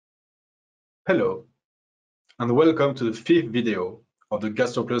Hello, and welcome to the fifth video of the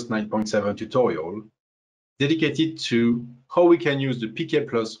GastroPlus 9.7 tutorial dedicated to how we can use the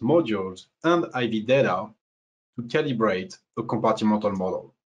PKPlus modules and IV data to calibrate a compartmental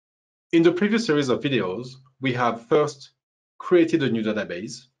model. In the previous series of videos, we have first created a new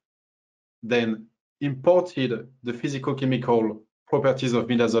database, then imported the physicochemical properties of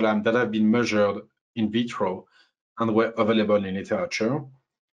midazolam that have been measured in vitro and were available in literature.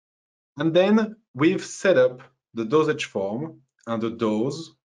 And then we've set up the dosage form and the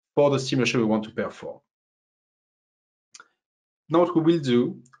dose for the simulation we want to perform. Now what we will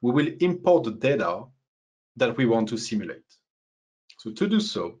do, we will import the data that we want to simulate. So to do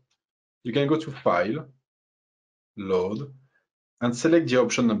so, you can go to File, Load, and select the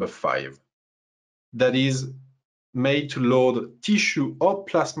option number 5. That is made to load tissue or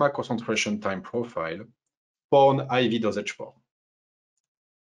plasma concentration time profile for an IV dosage form.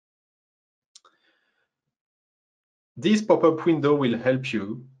 This pop-up window will help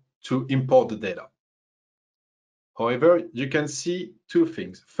you to import the data. However, you can see two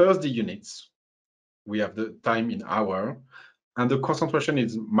things. First, the units. We have the time in hour, and the concentration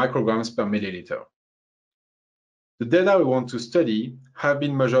is micrograms per milliliter. The data we want to study have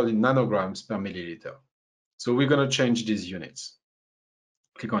been measured in nanograms per milliliter. So we're going to change these units.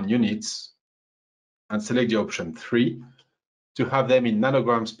 Click on Units and select the option 3 to have them in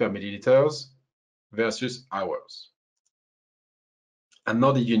nanograms per milliliters versus hours. And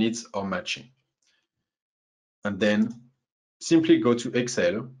now the units are matching. And then simply go to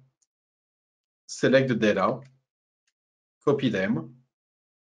Excel, select the data, copy them,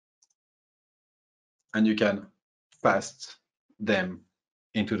 and you can paste them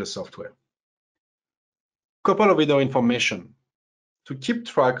into the software. Couple of other information. To keep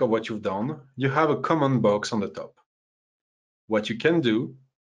track of what you've done, you have a command box on the top. What you can do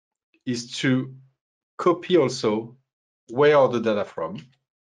is to copy also where are the data from.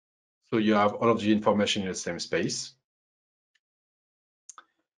 So you have all of the information in the same space.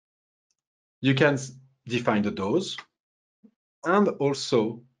 You can define the dose and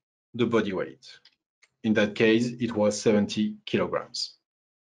also the body weight. In that case, it was 70 kilograms.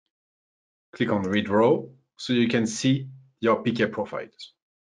 Click on Redraw so you can see your PK profiles.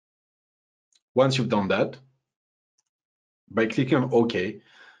 Once you've done that, by clicking on OK,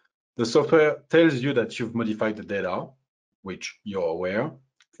 the software tells you that you've modified the data, which you're aware.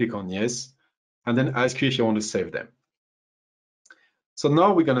 Click on Yes, and then ask you if you want to save them. So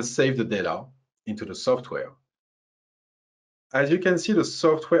now we're going to save the data into the software. As you can see, the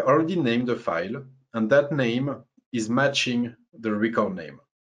software already named the file, and that name is matching the record name.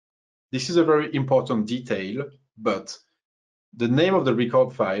 This is a very important detail, but the name of the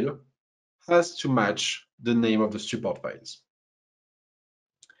record file has to match the name of the support files.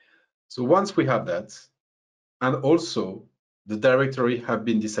 So once we have that, and also the directory have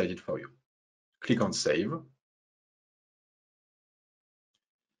been decided for you, click on Save.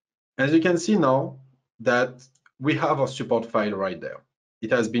 As you can see now that we have our support file right there.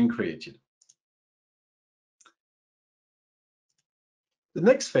 It has been created. The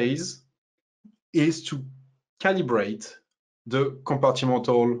next phase is to calibrate the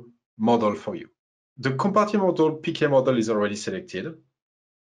compartmental model for you. The compartmental PK model is already selected.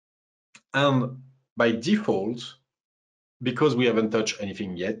 And by default, because we haven't touched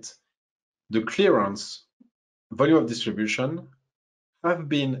anything yet, the clearance, volume of distribution have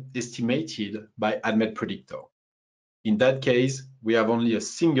been estimated by ADMET Predictor. In that case, we have only a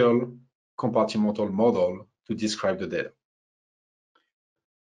single compartmental model to describe the data.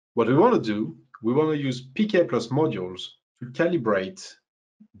 What we want to do, we want to use PKPlus modules to calibrate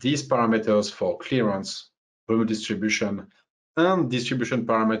these parameters for clearance, volume distribution, and distribution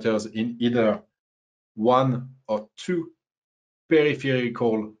parameters in either one or two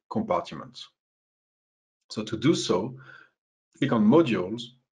peripheral compartments. So to do so, click on Modules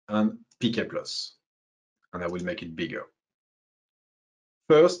and PKPlus, and I will make it bigger.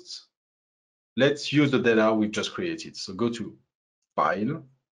 First, let's use the data we've just created. So go to File,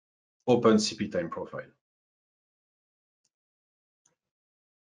 Open CP Time Profile.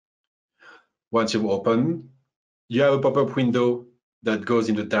 Once you've opened, you have a pop-up window that goes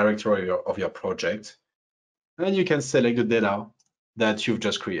in the directory of your project, and you can select the data that you've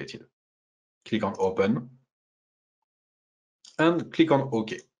just created. Click on Open, and click on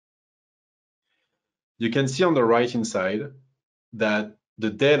OK. You can see on the right-hand side that the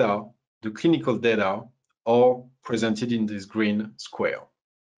data, the clinical data, are presented in this green square.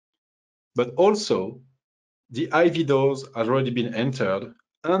 But also, the IV dose has already been entered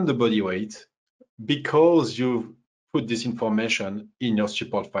and the body weight because you've put this information in your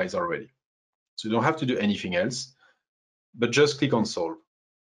support files already. So you don't have to do anything else, but just click on solve.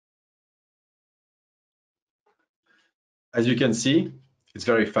 As you can see, it's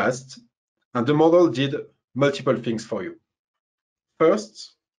very fast, and the model did multiple things for you.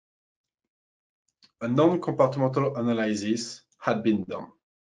 First, a non-compartmental analysis had been done.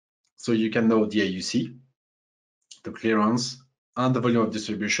 So you can know the AUC, the clearance, and the volume of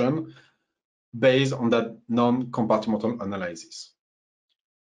distribution based on that non-compartmental analysis.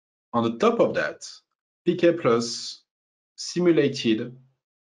 On the top of that, PKPlus simulated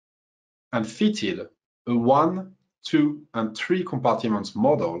and fitted a 1, 2, and 3 compartments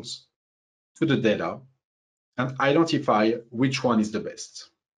models to the data and identify which one is the best.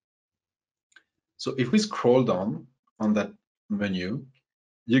 So if we scroll down on that menu,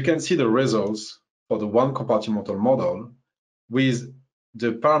 you can see the results for the 1 compartmental model with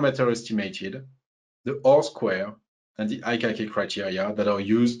the parameter estimated, the R square, and the IKK criteria that are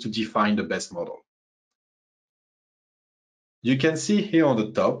used to define the best model. You can see here on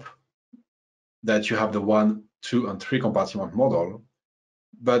the top that you have the 1, 2, and 3 compartment model,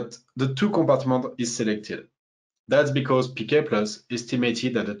 but the 2 compartment is selected. That's because PKPlus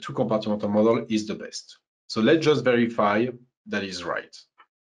estimated that the 2 compartmental model is the best. So let's just verify that is right.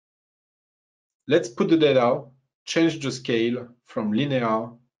 Let's put the data, change the scale from linear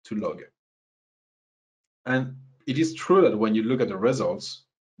to log. And it is true that when you look at the results,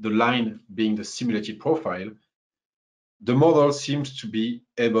 the line being the simulated profile, the model seems to be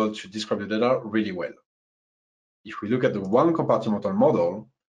able to describe the data really well. If we look at the 1 compartmental model,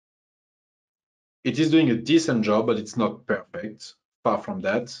 it is doing a decent job, but it's not perfect, far from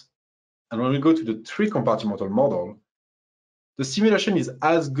that. And when we go to the 3 compartmental model, the simulation is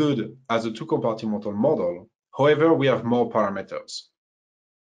as good as the 2 compartmental model. However, we have more parameters.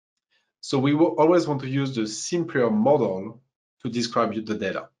 So we will always want to use the simpler model to describe the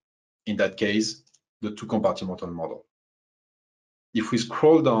data. In that case, the 2 compartmental model. If we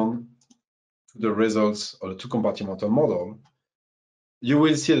scroll down to the results of the 2 compartmental model, you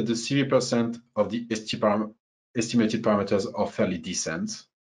will see that the CV% of the estimated parameters are fairly decent.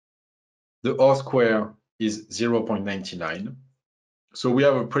 The R square is 0.99. So we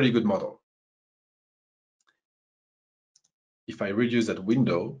have a pretty good model. If I reduce that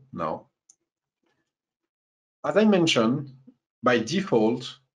window now, as I mentioned, by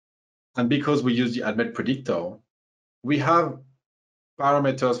default, and because we use the admit predictor, we have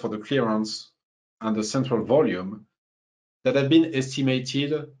parameters for the clearance and the central volume that have been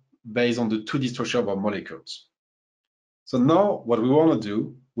estimated based on the 2D structure of our molecules. So now what we want to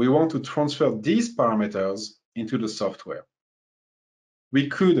do, we want to transfer these parameters into the software. We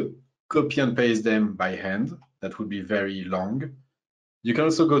could copy and paste them by hand. That would be very long. You can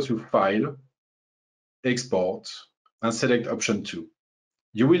also go to File, Export, and select option 2.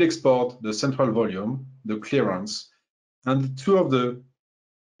 You will export the central volume, the clearance, and 2 of the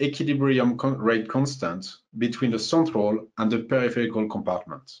equilibrium rate constant between the central and the peripheral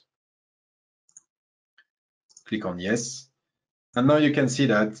compartment. Click on Yes. And now you can see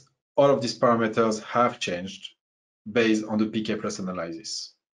that all of these parameters have changed based on the PKPlus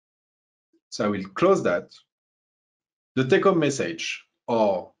analysis. So I will close that. The take-home message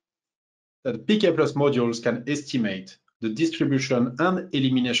are that PKPlus modules can estimate the distribution and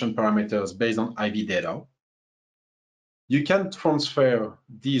elimination parameters based on IV data. You can transfer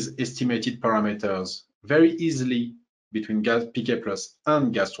these estimated parameters very easily between PKPlus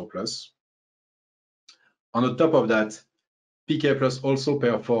and GastroPlus. On the top of that, PKPlus also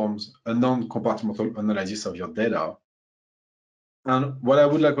performs a non-compartmental analysis of your data. And what I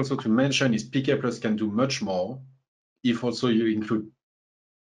would like also to mention is PKPlus can do much more if also you include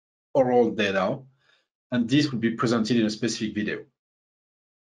oral data, and this will be presented in a specific video.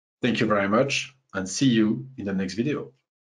 Thank you very much, and see you in the next video.